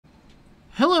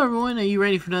Hello everyone, are you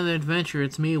ready for another adventure?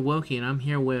 It's me, Woki, and I'm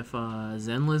here with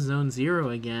Zenless Zone Zero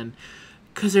again.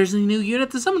 Because there's a new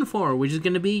unit to summon for, which is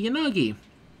going to be Yanagi.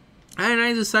 And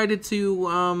I decided to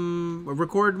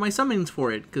record my summonings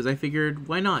for it, because I figured,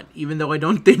 why not? Even though I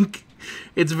don't think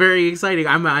it's very exciting.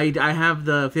 I have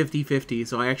the 50-50,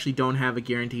 so I actually don't have a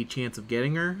guaranteed chance of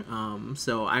getting her.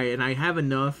 I have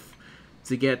enough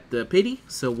to get the pity,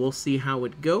 so we'll see how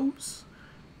it goes.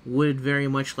 Would very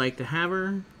much like to have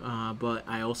her, but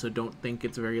I also don't think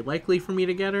it's very likely for me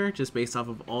to get her, just based off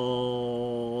of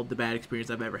all the bad experience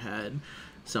I've ever had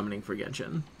summoning for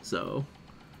Genshin. So,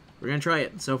 we're gonna try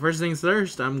it. So first things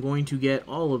first, I'm going to get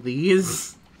all of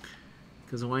these,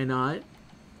 because why not?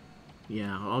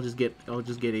 Yeah, I'll just get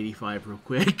 85 real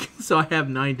quick, so I have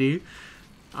 90.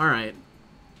 Alright,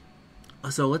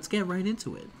 so let's get right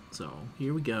into it. So,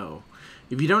 here we go.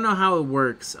 If you don't know how it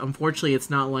works, unfortunately it's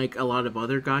not like a lot of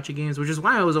other gacha games, which is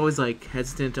why I was always like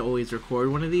hesitant to always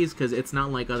record one of these, because it's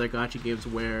not like other gacha games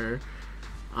where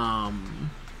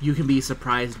you can be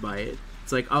surprised by it.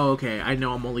 It's like, oh, okay, I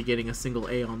know I'm only getting a single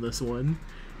A on this one.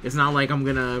 It's not like I'm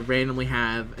gonna randomly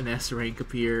have an S rank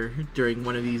appear during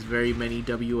one of these very many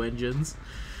W engines.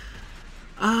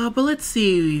 But let's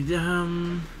see,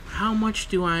 how much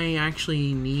do I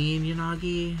actually need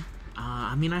Yanagi?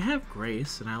 I mean, I have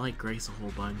Grace, and I like Grace a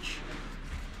whole bunch.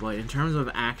 But in terms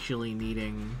of actually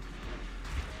needing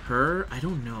her, I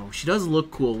don't know. She does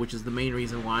look cool, which is the main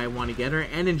reason why I want to get her.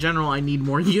 And in general, I need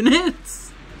more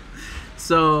units.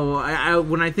 So,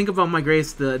 when I think about my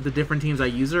Grace, the different teams I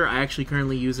use her, I actually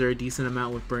currently use her a decent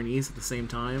amount with Bernice at the same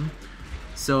time.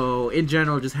 So, in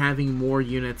general, just having more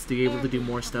units to be able to do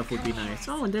more stuff would be nice.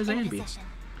 Oh, and there's Anby.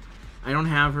 I don't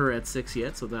have her at 6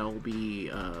 yet, so that will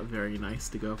be very nice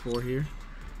to go for here.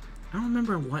 I don't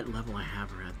remember what level I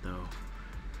have her at, though.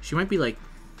 She might be like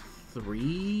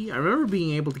 3? I remember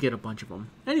being able to get a bunch of them.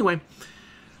 Anyway,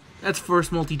 that's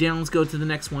first multi down. Let's go to the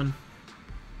next one.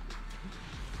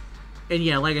 And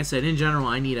yeah, like I said, in general,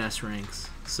 I need S ranks.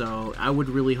 So I would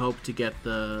really hope to get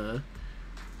the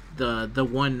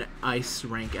one ice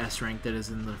rank, S rank that is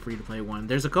in the free-to-play one.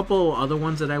 There's a couple other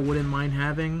ones that I wouldn't mind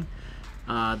having.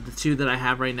 The two that I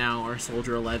have right now are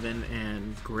Soldier 11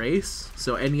 and Grace,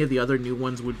 so any of the other new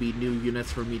ones would be new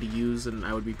units for me to use, and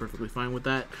I would be perfectly fine with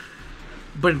that.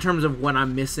 But in terms of what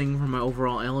I'm missing from my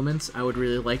overall elements, I would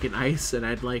really like an Ice, and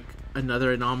I'd like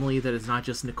another anomaly that is not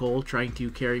just Nicole trying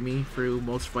to carry me through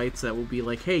most fights. That will be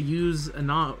like, hey, use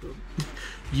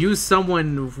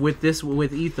someone with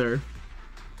Ether,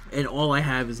 and all I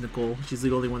have is Nicole. She's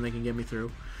the only one that can get me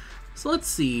through. So let's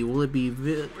see, will it be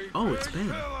oh, it's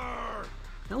Ben.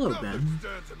 Hello, Ben.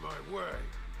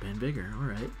 Ben Bigger,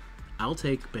 alright. I'll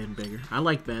take Ben Bigger. I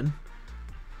like Ben.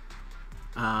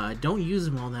 Don't use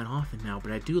him all that often now,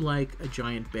 but I do like a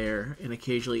giant bear, and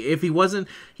occasionally, if he wasn't,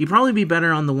 he'd probably be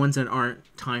better on the ones that aren't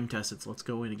time tested. So let's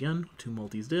go in again. 2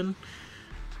 multis in.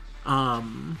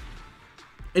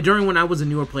 During when I was a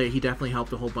newer player, he definitely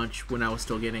helped a whole bunch when I was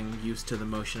still getting used to the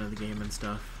motion of the game and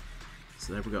stuff.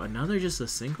 So there we go. Another just a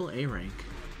single A rank.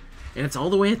 And it's all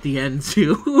the way at the end,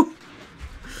 too.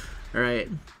 Alright,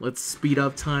 let's speed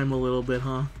up time a little bit,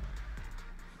 huh?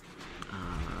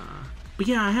 But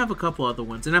yeah, I have a couple other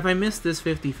ones. And if I miss this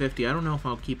 50-50, I don't know if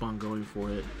I'll keep on going for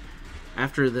it.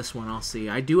 After this one, I'll see.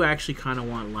 I do actually kind of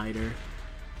want lighter.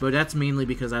 But that's mainly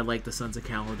because I like the Sons of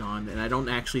Caledon. And I don't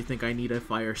actually think I need a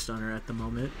Fire Stunner at the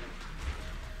moment.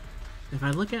 If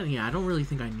I look at it, yeah, I don't really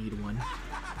think I need one.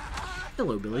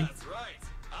 Hello, Billy. That's right.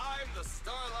 I'm the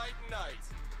Starlight Knight.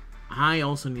 I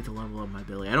also need to level up my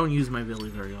Billy. I don't use my Billy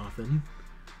very often.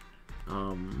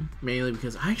 Mainly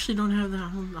because I actually don't have that.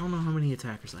 I don't know how many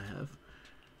attackers I have.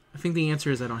 I think the answer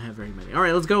is I don't have very many.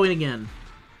 Alright, let's go in again.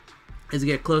 As we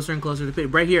get closer and closer to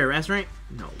pit. Right here, S rank?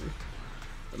 No.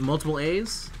 Multiple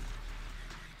A's?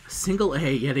 A single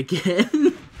A yet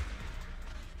again.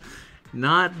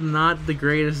 Not the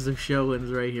greatest of show-ins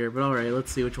right here, but alright,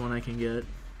 let's see which one I can get.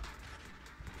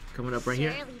 Coming up right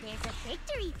here. There's a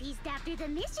victory feast after the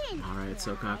mission. Alright,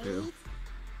 Sokaku.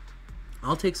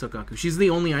 I'll take Sokaku. She's the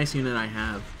only ice unit I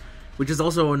have, which is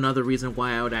also another reason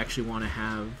why I would actually want to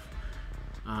have,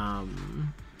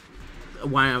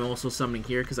 why I'm also summoning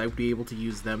here, because I would be able to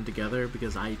use them together,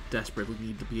 because I desperately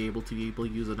need to be able to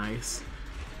use an ice.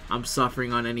 I'm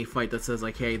suffering on any fight that says,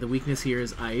 like, hey, the weakness here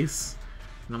is ice,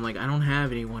 and I'm like, I don't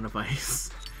have anyone of ice.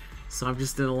 So I'm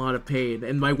just in a lot of pain.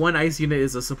 And my one ice unit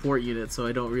is a support unit, so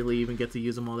I don't really even get to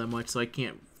use them all that much, so I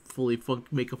can't fully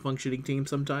make a functioning team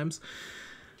sometimes.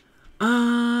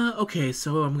 Okay,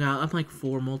 so I'm like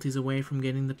 4 multis away from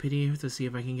getting the pity to see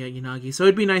if I can get Yanagi. So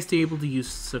it'd be nice to be able to use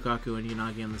Sokaku and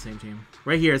Yanagi on the same team.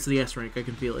 Right here, it's the S rank. I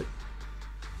can feel it.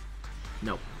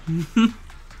 Nope.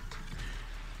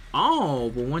 Oh,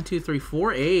 but 1, 2, 3,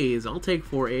 4 A's. I'll take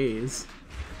 4 A's.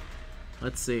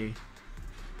 Let's see.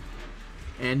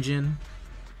 Engine.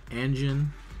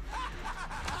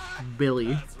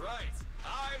 Billy. That's right.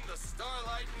 I'm the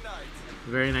Starlight Knight.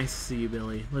 Very nice to see you,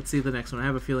 Billy. Let's see the next one. I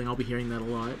have a feeling I'll be hearing that a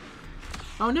lot.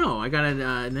 Oh no, I got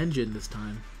an engine this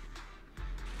time.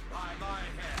 By my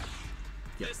hand.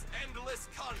 Yep. This endless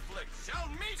conflict shall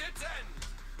meet its end.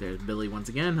 There's Billy once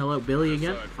again. Hello, Billy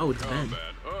again. Aside Oh, from it's Ben. combat,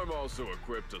 I'm also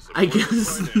equipped to I support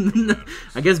guess. financial matters.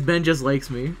 I guess Ben just likes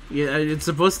me. Yeah, it's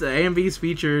supposed to. AMV's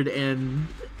featured, and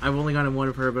I've only gotten one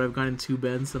of her, but I've gotten 2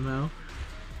 Ben somehow.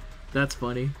 That's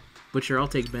funny. But sure, I'll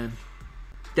take Ben.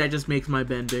 That just makes my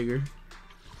Ben bigger.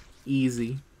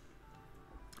 Easy.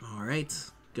 All right,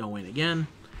 go in again.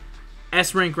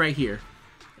 S rank right here.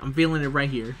 I'm feeling it right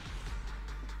here.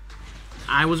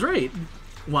 I was right.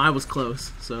 Well, I was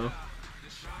close. So.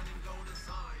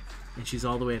 And she's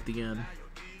all the way at the end.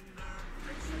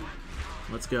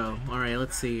 Let's go. Alright,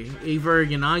 let's see. Aver,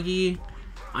 Yanagi,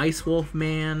 Ice Wolf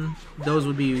Man. Those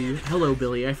would be... Hello,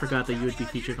 Billy. I forgot that you would be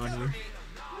featured on here.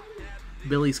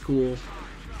 Billy's cool.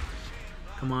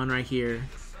 Come on, right here.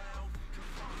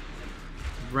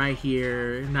 Right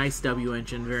here. Nice W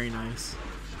engine. Very nice.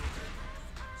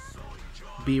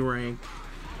 B rank.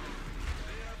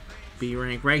 B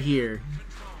rank. Right here.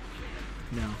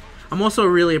 No. I'm also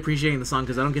really appreciating the song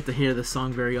because I don't get to hear this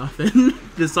song very often.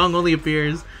 This song only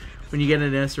appears when you get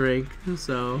an S rank,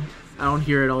 so I don't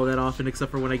hear it all that often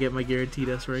except for when I get my guaranteed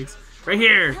S ranks. Right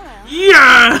here!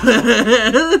 Yes!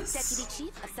 Deputy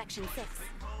Chief of Section 6.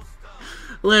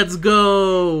 Let's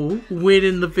go!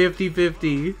 Winning the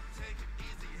 50-50.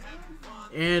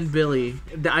 And Billy.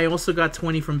 I also got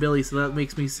 20 from Billy, so that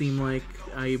makes me seem like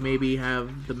I maybe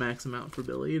have the max amount for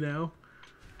Billy now.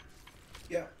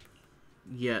 Yeah.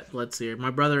 Yet, let's see. My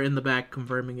brother in the back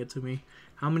confirming it to me.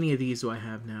 How many of these do I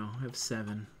have now? I have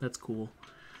 7. That's cool.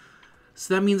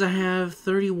 So that means I have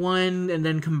 31, and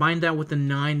then combine that with the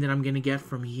 9 that I'm going to get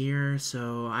from here,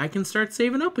 so I can start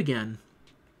saving up again.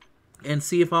 And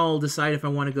see if I'll decide if I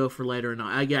want to go for lighter or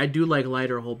not. I do like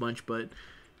lighter a whole bunch, but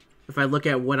if I look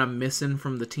at what I'm missing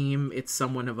from the team, it's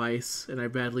someone of ice, and I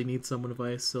badly need someone of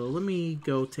ice. So let me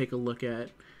go take a look at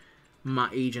my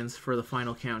agents for the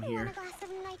final count here. Want a glass of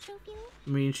nitro fuel?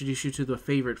 Let me introduce you to the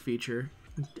favorite feature.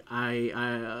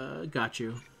 I got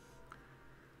you.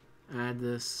 Add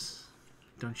this.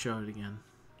 Don't show it again.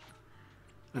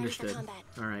 Understood.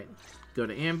 Alright. Go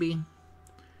to Ambi.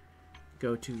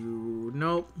 Go to...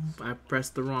 Nope. I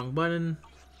pressed the wrong button.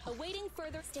 Awaiting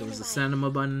further There was a standing cinema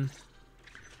button.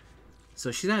 So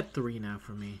she's at 3 now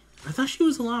for me. I thought she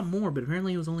was a lot more, but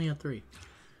apparently it was only at 3.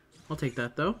 I'll take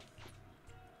that, though.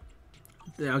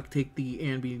 I'll take the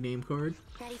Ambi name card.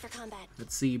 Ready for combat.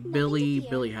 Let's see, Billy.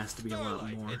 Billy has to be a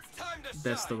lot more. It's time to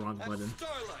That's the shine. wrong At button.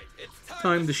 Starlight, it's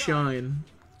Time to shine.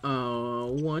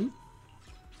 1.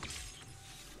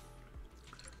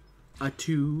 A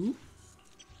 2.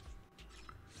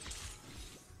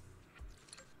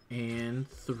 And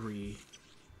 3.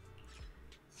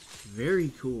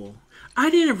 Very cool. I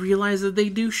didn't realize that they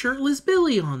do shirtless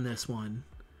Billy on this one.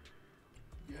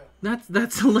 Yeah.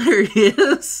 That's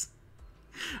hilarious.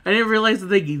 I didn't realize that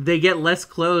they get less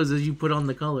clothes as you put on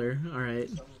the color.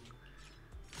 Alright.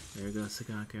 There goes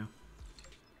Sakako.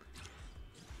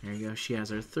 There you go. She has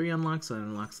her 3 unlocks, so that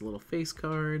unlocks a little face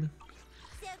card.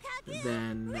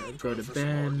 Then go to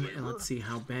Ben, and let's see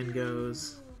how Ben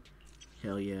goes.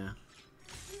 Hell yeah.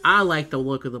 I like the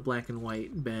look of the black and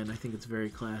white Ben. I think it's very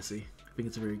classy. I think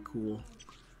it's very cool.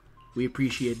 We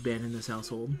appreciate Ben in this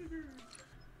household.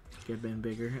 Get Ben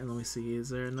bigger. And let me see, is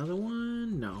there another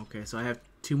one? No, okay, so I have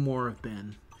 2 more of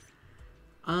Ben.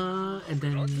 And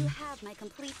then You have my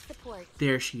complete support.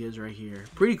 there she is right here.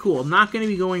 Pretty cool. I'm not going to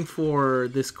be going for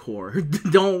this core.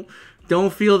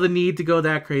 Don't feel the need to go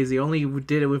that crazy. Only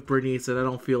did it with Bernice, and I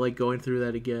don't feel like going through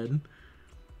that again.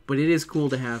 But it is cool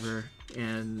to have her.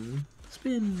 And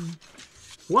spin.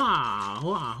 Wow,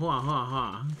 wow, wow, wow,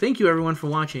 wow. Thank you everyone for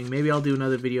watching. Maybe I'll do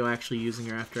another video actually using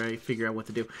her after I figure out what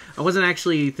to do. I wasn't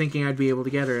actually thinking I'd be able to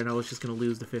get her, and I was just going to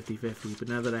lose the 50-50. But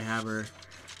now that I have her,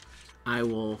 I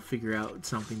will figure out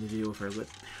something to do with her. But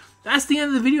that's the end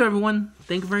of the video, everyone.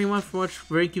 Thank you very much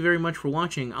for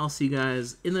watching. I'll see you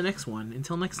guys in the next one.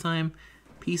 Until next time,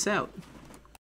 peace out.